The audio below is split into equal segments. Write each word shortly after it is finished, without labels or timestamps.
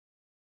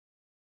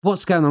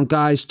What's going on,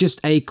 guys?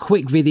 Just a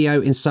quick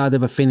video inside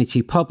of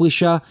Affinity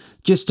Publisher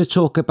just to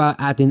talk about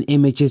adding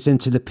images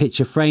into the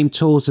picture frame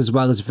tools as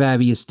well as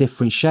various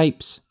different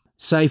shapes.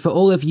 So for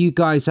all of you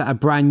guys that are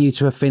brand new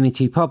to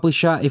Affinity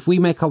Publisher, if we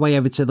make our way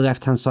over to the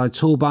left hand side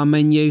toolbar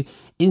menu,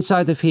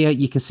 inside of here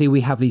you can see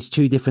we have these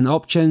two different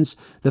options.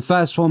 The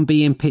first one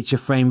being picture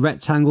frame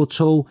rectangle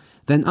tool.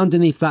 Then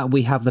underneath that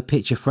we have the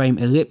picture frame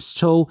ellipse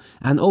tool,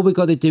 and all we've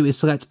got to do is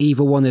select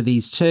either one of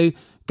these two.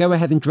 Go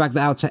ahead and drag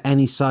that out to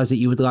any size that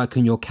you would like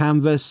on your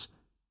canvas.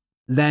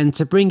 Then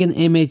to bring an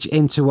image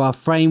into our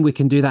frame, we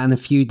can do that in a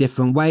few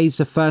different ways.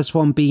 The first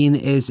one being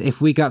is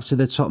if we go up to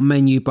the top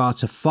menu bar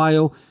to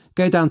File,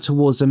 go down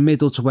towards the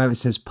middle to where it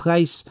says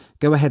Place,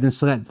 go ahead and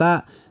select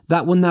that.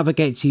 That will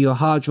navigate to your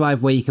hard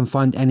drive where you can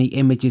find any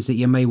images that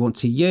you may want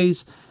to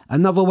use.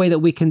 Another way that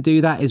we can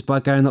do that is by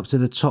going up to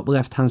the top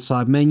left hand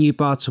side menu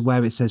bar to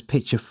where it says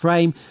picture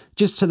frame.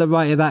 Just to the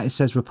right of that it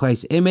says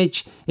replace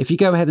image. If you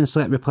go ahead and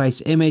select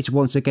replace image,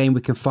 once again we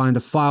can find a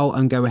file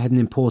and go ahead and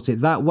import it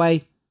that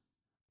way.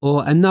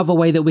 Or another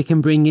way that we can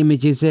bring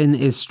images in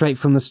is straight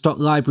from the stock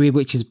library,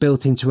 which is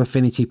built into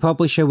Affinity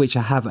Publisher, which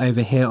I have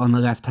over here on the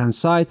left hand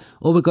side.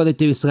 All we've got to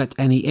do is select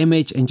any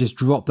image and just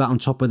drop that on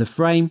top of the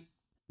frame.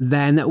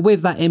 Then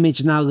with that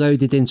image now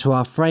loaded into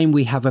our frame,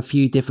 we have a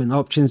few different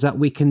options that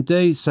we can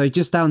do. So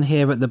just down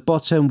here at the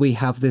bottom, we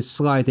have this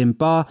sliding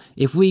bar.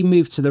 If we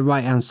move to the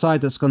right hand side,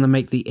 that's going to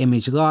make the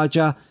image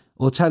larger.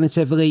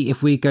 Alternatively,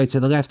 if we go to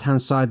the left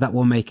hand side, that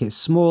will make it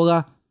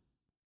smaller.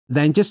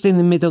 Then just in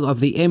the middle of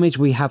the image,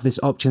 we have this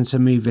option to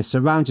move this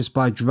around just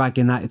by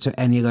dragging that to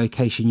any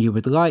location you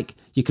would like.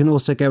 You can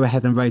also go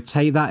ahead and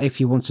rotate that if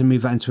you want to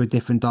move that into a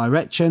different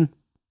direction.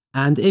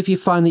 And if you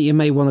find that you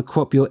may want to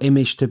crop your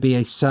image to be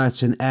a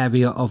certain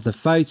area of the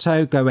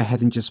photo, go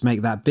ahead and just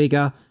make that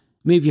bigger.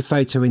 Move your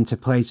photo into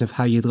place of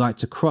how you'd like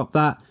to crop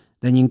that.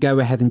 Then you can go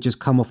ahead and just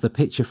come off the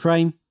picture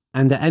frame.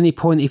 And at any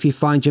point, if you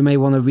find you may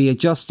want to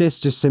readjust this,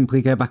 just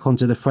simply go back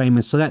onto the frame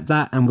and select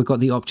that. And we've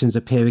got the options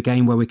appear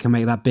again where we can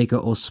make that bigger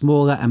or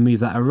smaller and move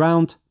that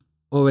around.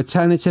 Or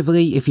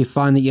alternatively, if you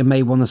find that you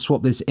may want to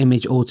swap this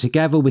image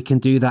altogether, we can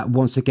do that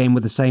once again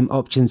with the same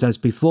options as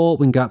before.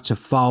 We can go up to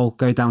File,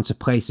 go down to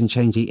Place and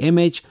change the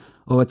image.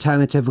 Or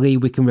alternatively,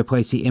 we can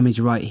replace the image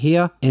right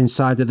here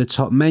inside of the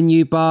top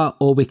menu bar,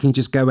 or we can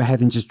just go ahead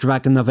and just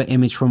drag another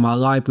image from our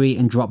library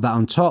and drop that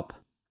on top.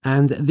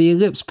 And the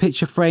ellipse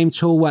picture frame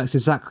tool works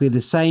exactly the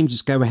same.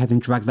 Just go ahead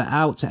and drag that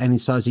out to any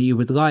size that you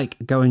would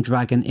like. Go and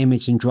drag an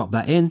image and drop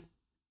that in.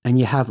 And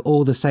you have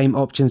all the same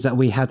options that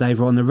we had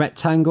over on the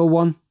rectangle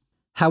one.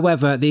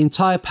 However, the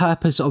entire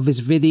purpose of this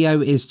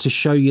video is to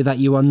show you that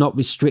you are not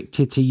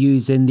restricted to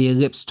using the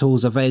ellipse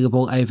tools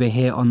available over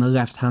here on the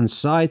left hand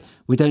side.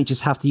 We don't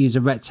just have to use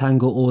a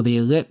rectangle or the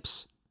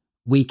ellipse.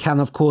 We can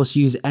of course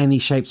use any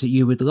shapes that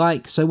you would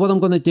like. So what I'm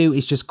going to do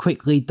is just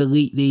quickly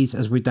delete these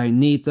as we don't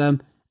need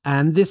them.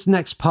 And this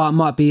next part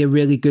might be a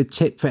really good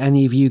tip for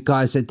any of you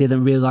guys that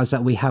didn't realize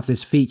that we have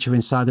this feature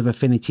inside of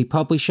Affinity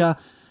Publisher.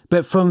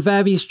 But from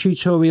various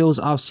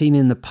tutorials I've seen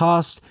in the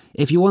past,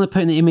 if you want to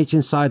put an image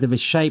inside of a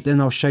shape,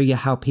 then I'll show you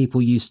how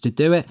people used to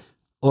do it,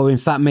 or in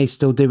fact may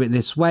still do it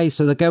this way.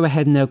 So they'll go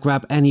ahead and they'll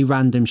grab any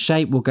random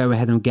shape. We'll go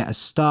ahead and get a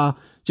star,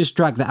 just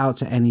drag that out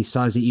to any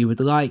size that you would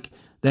like.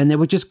 Then they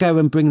will just go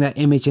and bring that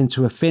image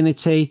into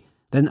Affinity.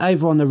 Then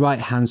over on the right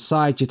hand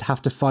side, you'd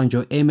have to find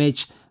your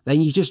image.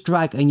 Then you just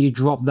drag and you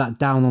drop that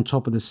down on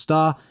top of the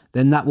star.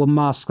 Then that will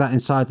mask that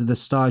inside of the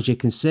star, as you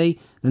can see.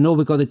 Then all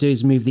we've got to do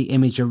is move the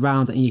image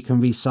around and you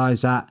can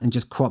resize that and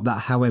just crop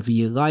that however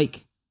you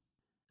like.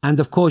 And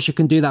of course you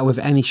can do that with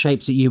any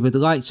shapes that you would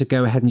like. So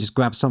go ahead and just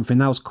grab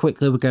something else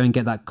quickly. We'll go and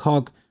get that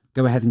cog.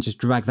 Go ahead and just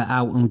drag that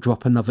out and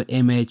drop another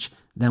image.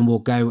 Then we'll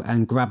go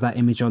and grab that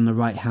image on the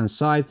right hand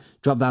side.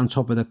 Drop that on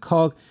top of the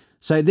cog.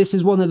 So this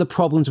is one of the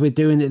problems with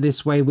doing it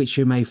this way, which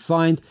you may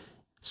find.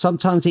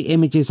 Sometimes the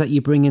images that you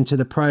bring into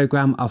the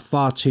program are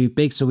far too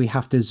big, so we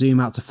have to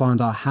zoom out to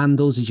find our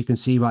handles, as you can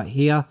see right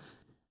here.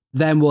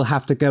 Then we'll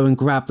have to go and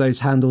grab those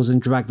handles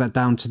and drag that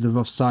down to the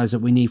rough size that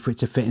we need for it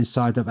to fit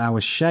inside of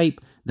our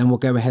shape. Then we'll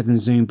go ahead and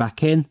zoom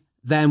back in.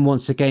 Then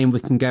once again, we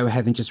can go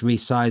ahead and just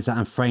resize that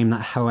and frame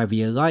that however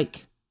you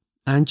like.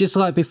 And just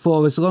like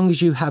before, as long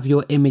as you have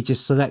your images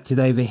selected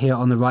over here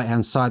on the right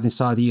hand side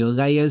inside of your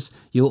layers,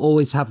 you'll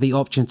always have the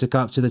option to go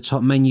up to the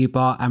top menu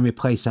bar and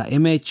replace that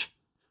image.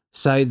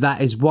 So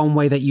that is one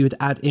way that you would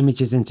add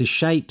images into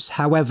shapes.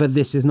 However,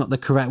 this is not the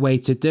correct way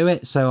to do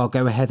it. So I'll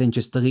go ahead and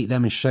just delete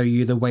them and show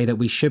you the way that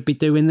we should be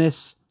doing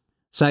this.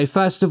 So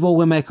first of all,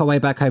 we'll make our way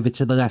back over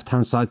to the left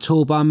hand side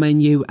toolbar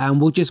menu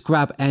and we'll just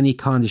grab any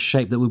kind of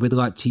shape that we would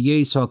like to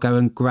use. So I'll go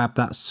and grab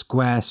that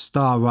square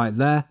star right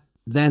there.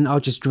 Then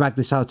I'll just drag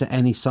this out to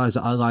any size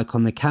that I like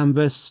on the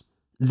canvas.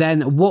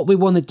 Then what we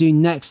want to do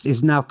next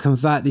is now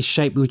convert this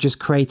shape we've just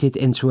created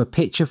into a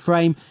picture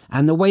frame.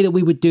 And the way that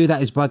we would do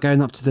that is by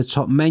going up to the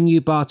top menu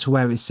bar to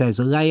where it says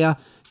layer.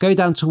 Go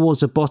down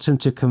towards the bottom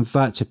to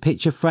convert to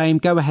picture frame.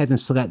 Go ahead and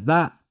select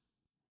that.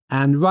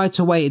 And right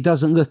away it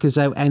doesn't look as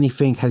though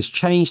anything has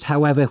changed.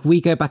 However, if we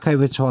go back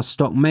over to our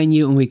stock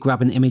menu and we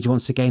grab an image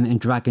once again and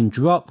drag and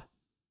drop,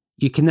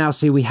 you can now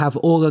see we have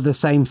all of the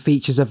same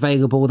features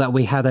available that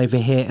we had over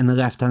here in the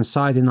left hand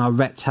side in our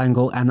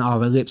rectangle and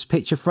our ellipse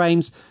picture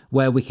frames,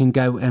 where we can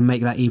go and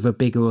make that either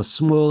bigger or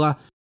smaller.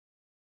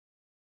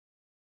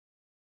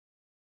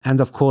 And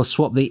of course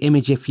swap the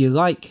image if you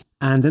like.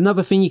 And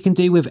another thing you can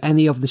do with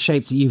any of the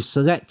shapes that you've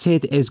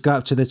selected is go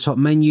up to the top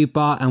menu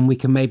bar, and we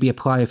can maybe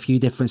apply a few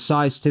different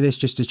sizes to this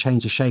just to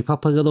change the shape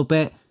up a little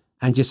bit,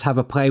 and just have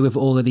a play with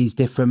all of these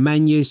different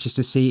menus just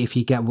to see if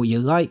you get what you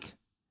like.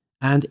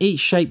 And each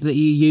shape that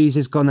you use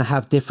is going to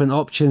have different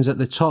options at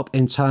the top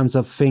in terms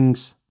of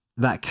things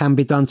that can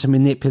be done to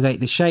manipulate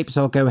the shape.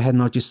 So I'll go ahead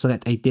and I'll just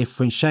select a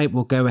different shape.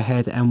 We'll go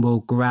ahead and we'll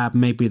grab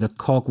maybe the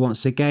cog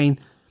once again,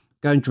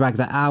 go and drag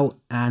that out,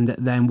 and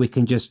then we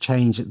can just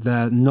change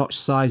the notch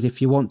size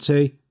if you want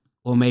to,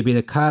 or maybe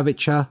the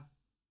curvature,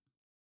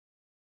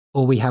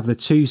 or we have the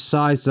two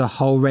sides, the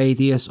whole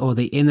radius or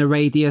the inner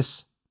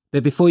radius.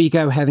 But before you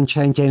go ahead and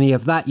change any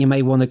of that, you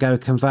may want to go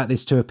convert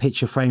this to a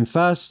picture frame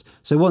first.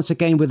 So once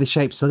again, with the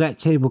shape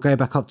selected, we'll go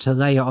back up to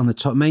layer on the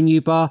top menu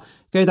bar,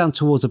 go down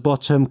towards the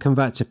bottom,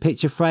 convert to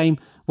picture frame.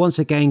 Once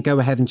again, go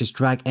ahead and just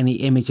drag any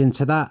image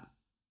into that.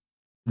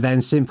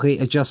 Then simply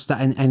adjust that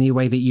in any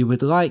way that you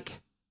would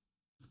like.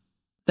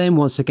 Then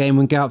once again,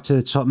 we'll go up to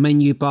the top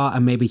menu bar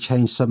and maybe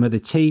change some of the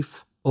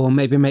teeth, or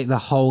maybe make the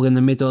hole in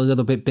the middle a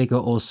little bit bigger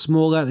or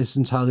smaller. This is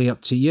entirely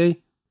up to you.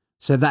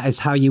 So that is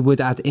how you would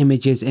add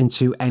images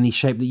into any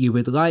shape that you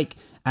would like.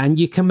 And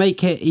you can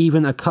make it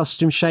even a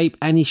custom shape.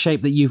 Any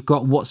shape that you've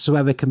got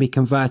whatsoever can be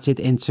converted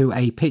into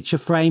a picture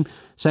frame.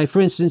 So for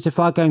instance, if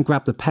I go and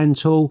grab the pen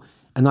tool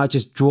and I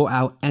just draw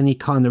out any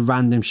kind of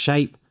random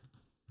shape,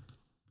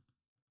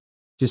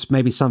 just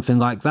maybe something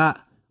like that,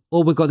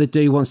 all we've got to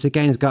do once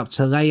again is go up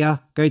to layer,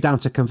 go down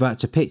to convert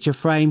to picture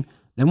frame,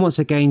 then once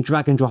again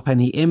drag and drop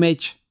any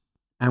image,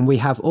 and we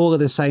have all of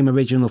the same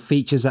original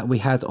features that we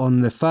had on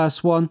the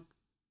first one,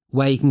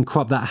 where you can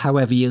crop that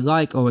however you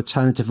like, or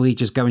alternatively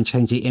just go and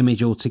change the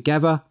image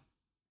altogether.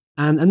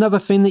 And another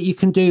thing that you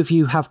can do if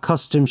you have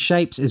custom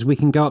shapes is we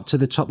can go up to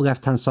the top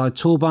left hand side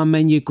toolbar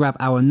menu, grab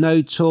our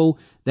node tool,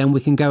 then we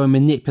can go and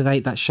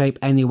manipulate that shape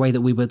any way that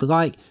we would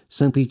like,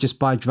 simply just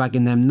by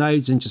dragging them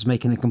nodes and just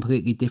making a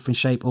completely different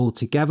shape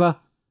altogether,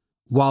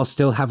 while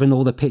still having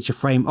all the picture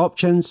frame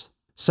options.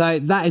 So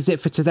that is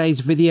it for today's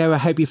video. I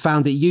hope you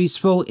found it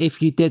useful.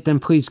 If you did, then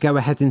please go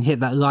ahead and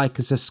hit that like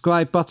and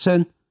subscribe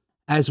button,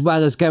 as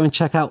well as go and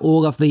check out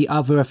all of the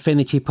other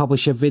Affinity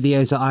Publisher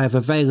videos that I have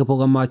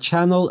available on my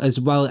channel, as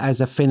well as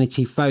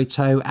Affinity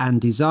Photo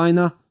and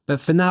Designer. But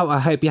for now, I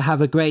hope you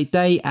have a great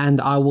day, and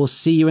I will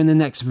see you in the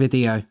next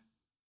video.